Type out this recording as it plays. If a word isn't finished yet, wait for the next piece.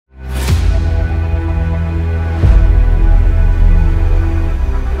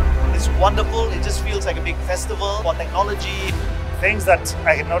festival for technology. Things that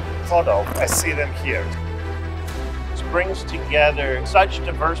I had not thought of, I see them here. It brings together such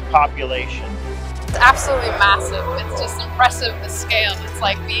diverse population. It's absolutely massive. It's just impressive, the scale. It's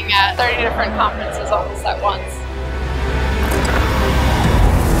like being at 30 different conferences almost at once.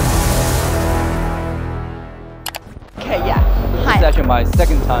 Okay, yeah. This is actually my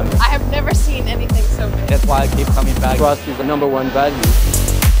second time. I have never seen anything so big. That's why I keep coming back. Trust is the #1 value.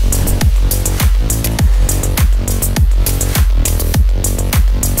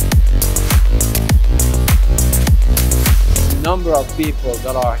 Number of people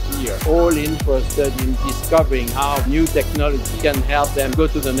that are here, all interested in discovering how new technology can help them go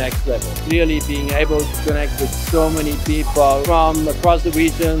to the next level. Clearly being able to connect with so many people from across the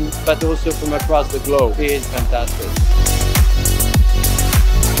region, but also from across the globe is fantastic.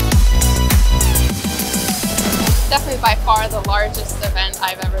 Definitely by far the largest event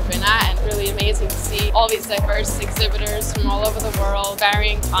I've ever been at, and really amazing to see all these diverse exhibitors from all over the world,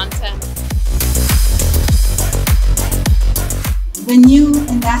 varying content. The new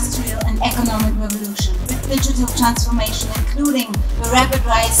industrial and economic revolution with digital transformation, including the rapid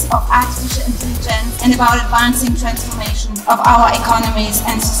rise of artificial intelligence, and about advancing transformation of our economies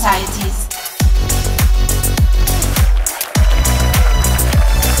and societies.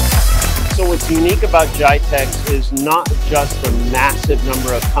 So what's unique about GITEX is not just the massive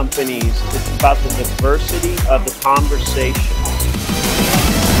number of companies, it's about the diversity of the conversation.